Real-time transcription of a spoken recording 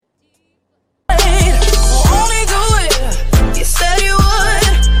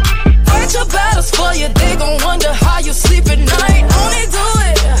love you, they gon' wonder how you sleep at night. Only do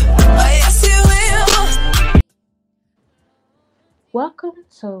it, oh yes you will. Welcome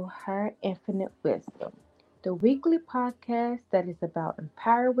to Her Infinite Wisdom, the weekly podcast that is about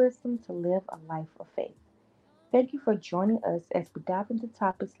empowered wisdom to live a life of faith. Thank you for joining us as we dive into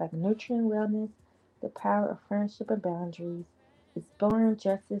topics like nurturing wellness, the power of friendship and boundaries, exploring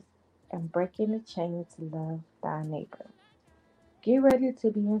justice, and breaking the chain to love thy neighbor. Get ready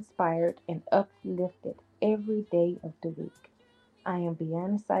to be inspired and uplifted every day of the week. I am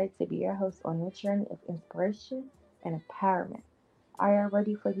beyond excited to be your host on this journey of inspiration and empowerment. Are you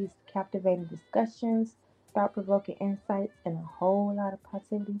ready for these captivating discussions, thought provoking insights, and a whole lot of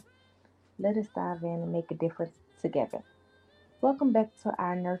positivity? Let us dive in and make a difference together. Welcome back to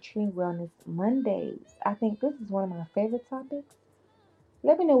our Nurturing Wellness Mondays. I think this is one of my favorite topics.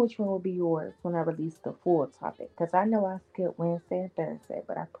 Let me know which one will be yours when I release the full topic, because I know I skipped Wednesday and Thursday,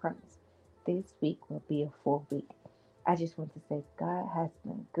 but I promise this week will be a full week. I just want to say God has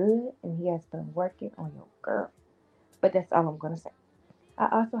been good and He has been working on your girl. But that's all I'm going to say. I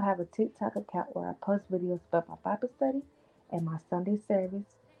also have a TikTok account where I post videos about my Bible study and my Sunday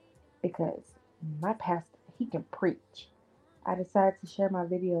service because my pastor, he can preach. I decided to share my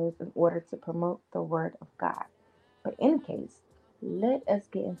videos in order to promote the Word of God. But in any case, let us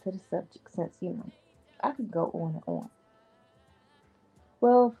get into the subject since, I could go on and on.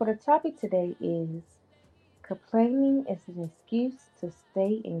 Well, for the topic today is complaining is an excuse to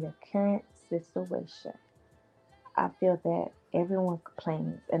stay in your current situation. I feel that everyone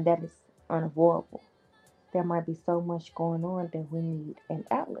complains and that is unavoidable. There might be so much going on that we need an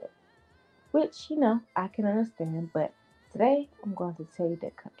outlet, which, I can understand, but today I'm going to tell you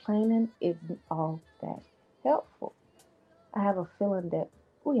that complaining isn't all that helpful. I have a feeling that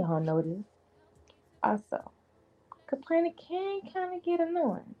we all know this. Also, complaining can kind of get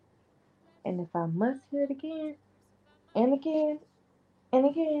annoying. And if I must hear it again and again and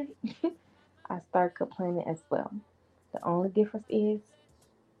again, I start complaining as well. The only difference is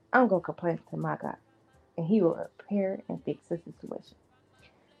I'm going to complain to my God, and He will repair and fix the situation.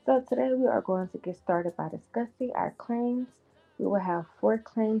 So today we are going to get started by discussing our claims. We will have 4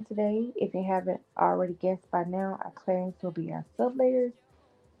 claims today. If you haven't already guessed by now, our claims will be our sublayers.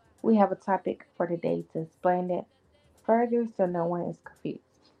 We have a topic for today to explain it further so no one is confused.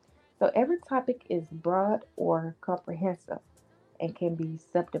 So every topic is broad or comprehensive and can be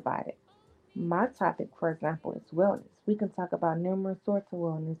subdivided. My topic, for example, is wellness. We can talk about numerous sorts of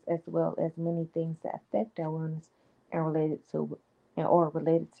wellness as well as many things that affect our wellness and related to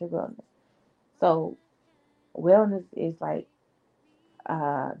wellness. So wellness is like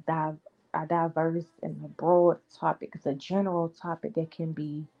uh, div- a diverse and a broad topic. It's a general topic that can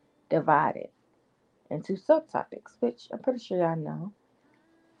be divided into subtopics, which I'm pretty sure y'all know.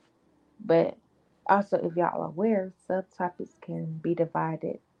 But also, if y'all are aware, subtopics can be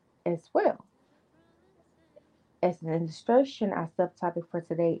divided as well. As an illustration, our subtopic for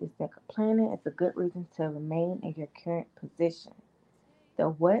today is that complaining is a good reason to remain in your current position. The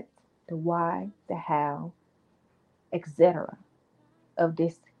what, the why, the how, etc. of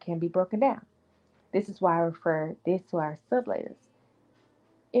this can be broken down. This is why I refer this to our sublayers.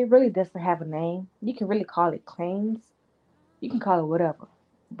 It really doesn't have a name. You can really call it claims. You can call it whatever.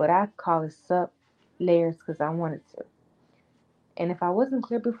 But I call it sub layers because I wanted to. And if I wasn't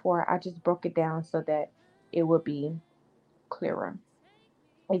clear before, I just broke it down so that it would be clearer.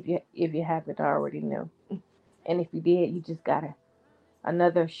 If you haven't already knew. And if you did, you just got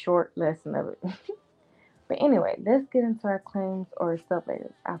another short lesson of it. But anyway, let's get into our claims or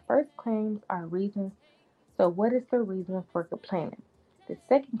sublayers. Our first claims are reasons. So what is the reason for complaining? The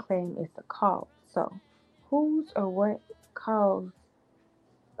second claim is the cause. So whose or what cause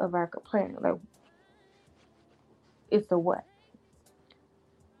of our complaining? Like it's the what.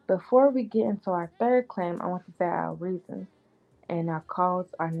 Before we get into our third claim, I want to say our reasons and our cause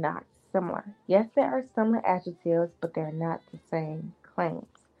are not similar. Yes, there are similar adjectives, but they're not the same claims.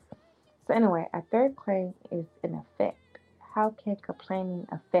 So anyway, our third claim is an effect. How can complaining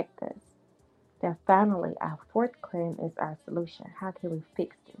affect us? Then finally, our fourth claim is our solution. How can we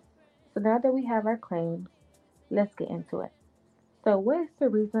fix this? So now that we have our claims, let's get into it. So what is the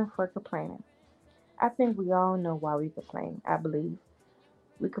reason for complaining? I think we all know why we complain, I believe.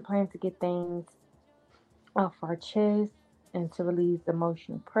 We complain to get things off our chest and to release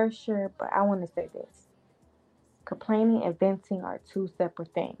emotional pressure, but I want to say this. Complaining and venting are two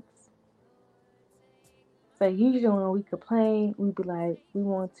separate things. So usually when we complain, we be like, we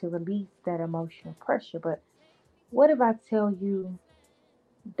want to release that emotional pressure, but what if I tell you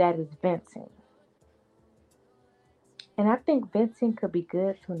that is venting? And I think venting could be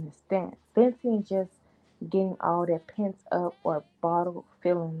good to an extent. Venting is just getting all that pent up or bottled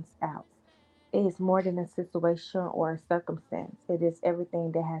feelings out. It is more than a situation or a circumstance. It is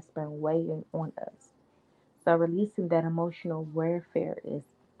everything that has been weighing on us. So releasing that emotional warfare is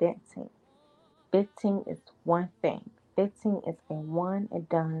venting. Venting is one thing. Venting is a one and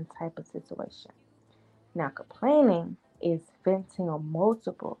done type of situation. Now complaining is venting on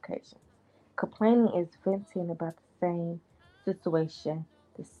multiple occasions. Complaining is venting about the same situation,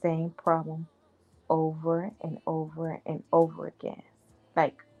 the same problem over and over and over again.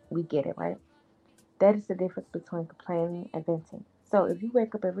 Like, we get it, right? That is the difference between complaining and venting. So if you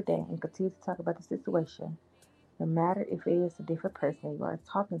wake up every day and continue to talk about the situation, no matter if it is a different person you are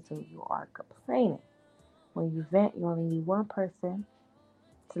talking to, you are complaining. When you vent, you only need one person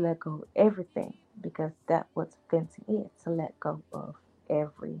to let go of everything because that's what venting is, to let go of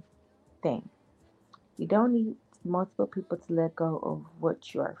everything. You don't need multiple people to let go of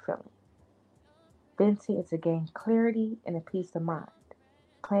what you are feeling. Venting is to gain clarity and a peace of mind.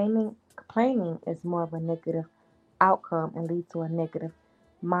 Complaining is more of a negative outcome and leads to a negative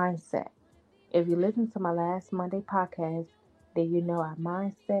mindset. If you listen to my last Monday podcast, then you know our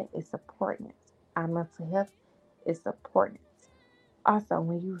mindset is important. Our mental health is important. Also,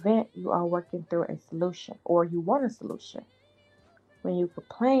 when you vent, you are working through a solution or you want a solution. When you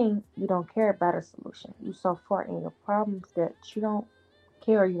complain, you don't care about a solution. You so far in your problems that you don't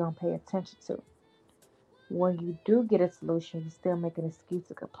care or you don't pay attention to. When you do get a solution, you still make an excuse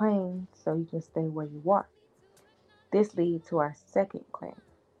to complain so you can stay where you are. This leads to our second claim.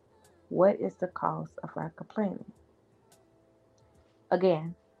 What is the cause of our complaining?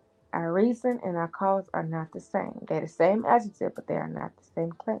 Again, our reason and our cause are not the same. They're the same adjective, but they are not the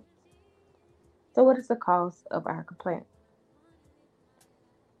same claim. So, what is the cause of our complaint?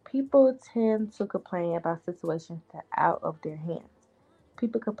 People tend to complain about situations that are out of their hands.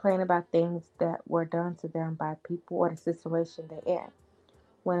 People complain about things that were done to them by people or the situation they're in.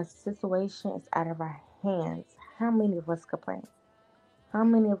 When a situation is out of our hands, how many of us complain? How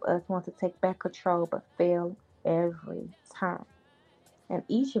many of us want to take back control but fail every time? And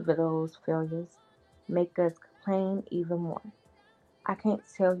each of those failures make us complain even more. I can't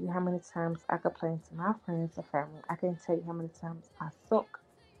tell you how many times I complain to my friends or family. I can't tell you how many times I soak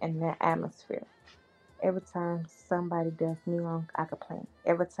in that atmosphere. Every time somebody does me wrong, I complain.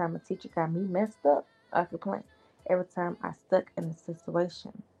 Every time a teacher got me messed up, I complain. Every time I'm stuck in a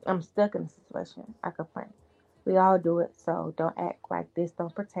situation, I complain. We all do it, so don't act like this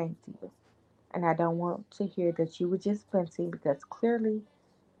don't pertain to you. And I don't want to hear that you were just venting because clearly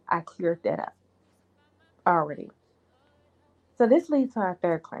I cleared that up already. So this leads to our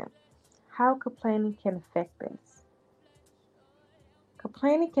third claim. How complaining can affect us.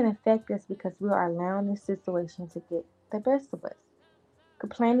 Complaining can affect us because we are allowing this situation to get the best of us.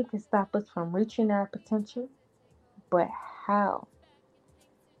 Complaining can stop us from reaching our potential, but how?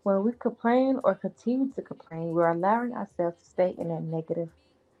 When we complain or continue to complain, we're allowing ourselves to stay in a negative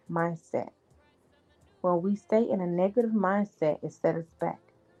mindset. When we stay in a negative mindset, it sets us back.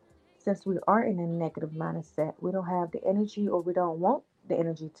 Since we are in a negative mindset, we don't have the energy or we don't want the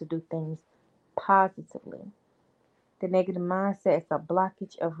energy to do things positively. The negative mindset is a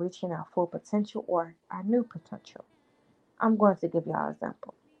blockage of reaching our full potential or our new potential. I'm going to give y'all an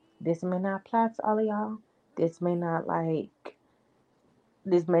example. This may not apply to all of y'all. This may not like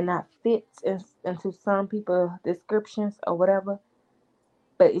this may not fit into some people descriptions or whatever,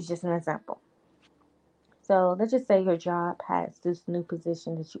 but it's just an example. So let's just say your job has this new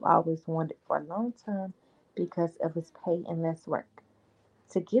position that you always wanted for a long time because of its pay and less work.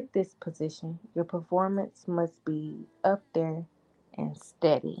 To get this position, your performance must be up there and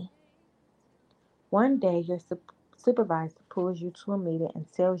steady. One day, your supervisor pulls you to a meeting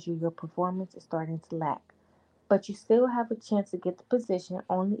and tells you your performance is starting to lack, but you still have a chance to get the position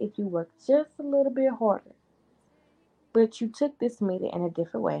only if you work just a little bit harder. But you took this meeting in a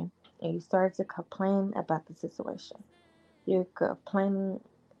different way and you started to complain about the situation. You're complaining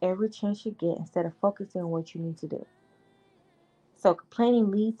every chance you get instead of focusing on what you need to do. So,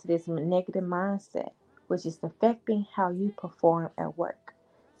 complaining leads to this negative mindset, which is affecting how you perform at work.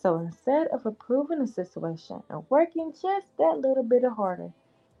 So, instead of improving the situation and working just that little bit harder,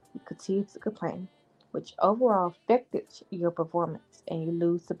 you continue to complain, which overall affected your performance and you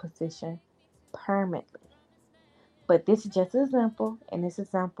lose the position permanently. But this is just an example, and this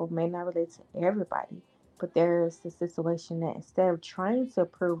example may not relate to everybody. But there is a situation that instead of trying to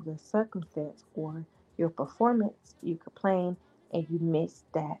improve the circumstance or your performance, you complain and you miss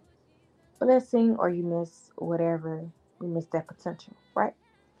that blessing or you miss whatever, you miss that potential, right?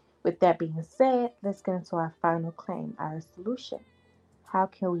 With that being said, let's get into our final claim, our solution. How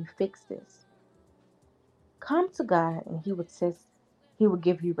can we fix this? Come to God and He will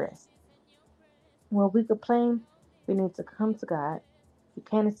give you rest. When we complain, we need to come to God. You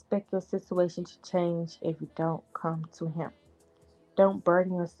can't expect your situation to change if you don't come to Him. Don't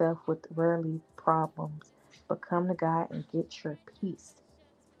burden yourself with worldly problems, but come to God and get your peace.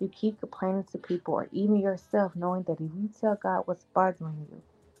 You keep complaining to people or even yourself, knowing that if you tell God what's bothering you,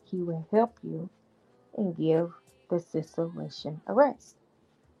 He will help you and give the situation a rest.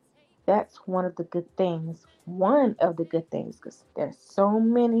 That's one of the good things. One of the good things, because there's so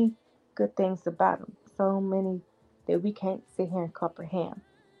many good things about Him, so many that we can't sit here and comprehend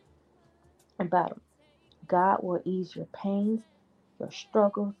about Him. God will ease your pains, your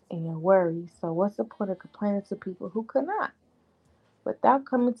struggles, and your worries. So what's the point of complaining to people who could not? Without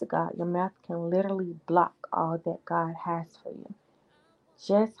coming to God, your mouth can literally block all that God has for you.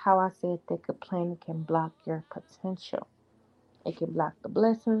 Just how I said that complaining can block your potential. It can block the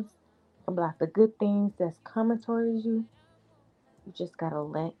blessings, it can block the good things that's coming towards you. You just gotta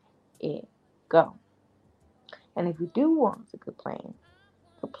let it go. And if you do want to complain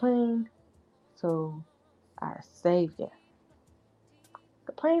to our Savior.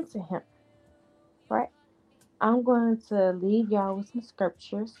 Complain to Him, right? I'm going to leave y'all with some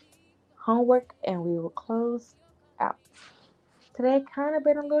scriptures, homework, and we will close out. Today kind of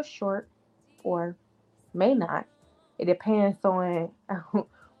been a little short, or may not. It depends on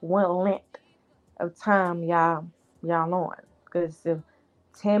what length of time y'all on. Because if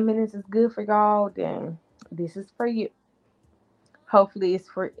 10 minutes is good for y'all, then this is for you. Hopefully it's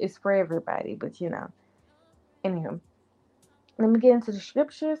for everybody, but Anyhow, let me get into the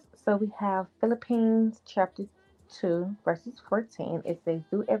scriptures. So we have Philippines chapter 2 verses 14. It says,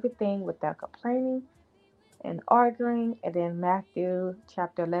 "Do everything without complaining and arguing." And then Matthew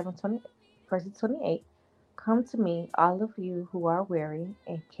chapter 11 verses 28. "Come to me, all of you who are weary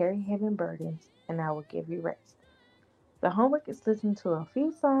and carry heavy burdens, and I will give you rest." The homework is listening to a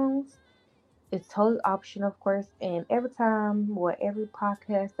few songs. It's totally optional, of course. And every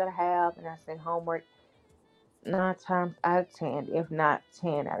podcast that I have, and I say homework, 9 times out of 10, if not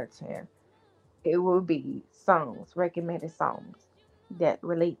 10 out of 10, it will be recommended songs that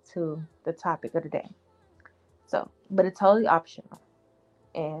relate to the topic of the day. So, but it's totally optional.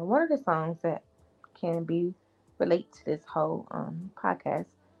 And one of the songs that can be relate to this whole podcast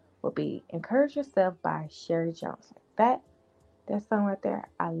will be "Encourage Yourself" by Sherry Jones. That song right there,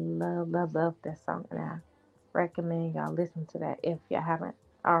 I love, love, love that song, and I recommend y'all listen to that if you haven't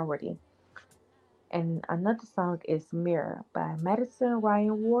already. And another song is "Mirror" by Madison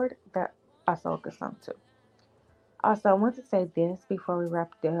Ryan Ward. That also a good song too. Also, I want to say this before we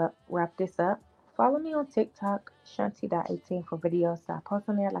wrap this up. Follow me on TikTok, Shanti.18, for videos that I post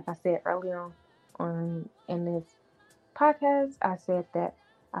on there. Like I said earlier on in this podcast, I said that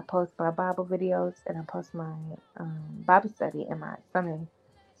I post my Bible videos and I post my Bible study in my Sunday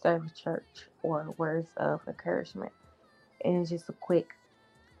service church or words of encouragement. And it's just a quick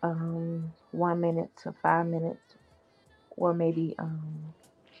 1 minute to 5 minutes, or maybe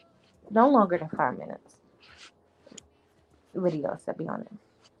no longer than 5 minutes videos that be on it.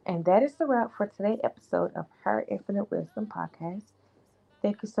 And that is the wrap for today's episode of Her Infinite Wisdom Podcast.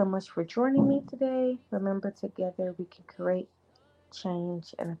 Thank you so much for joining me today. Remember, together we can create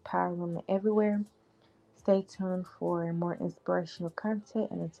change and empower women everywhere. Stay tuned for more inspirational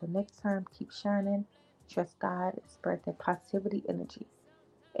content. And until next time, keep shining, trust God, and spread that positivity energy.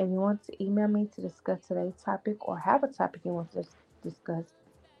 If you want to email me to discuss today's topic or have a topic you want to discuss,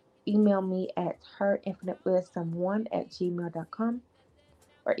 email me at herinfinitewisdom1@gmail.com.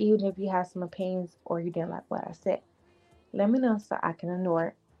 Or even if you have some opinions or you didn't like what I said, let me know so I can ignore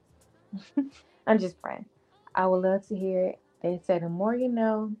it. I'm just playing. I would love to hear it. They say the more you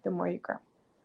know, the more you grow.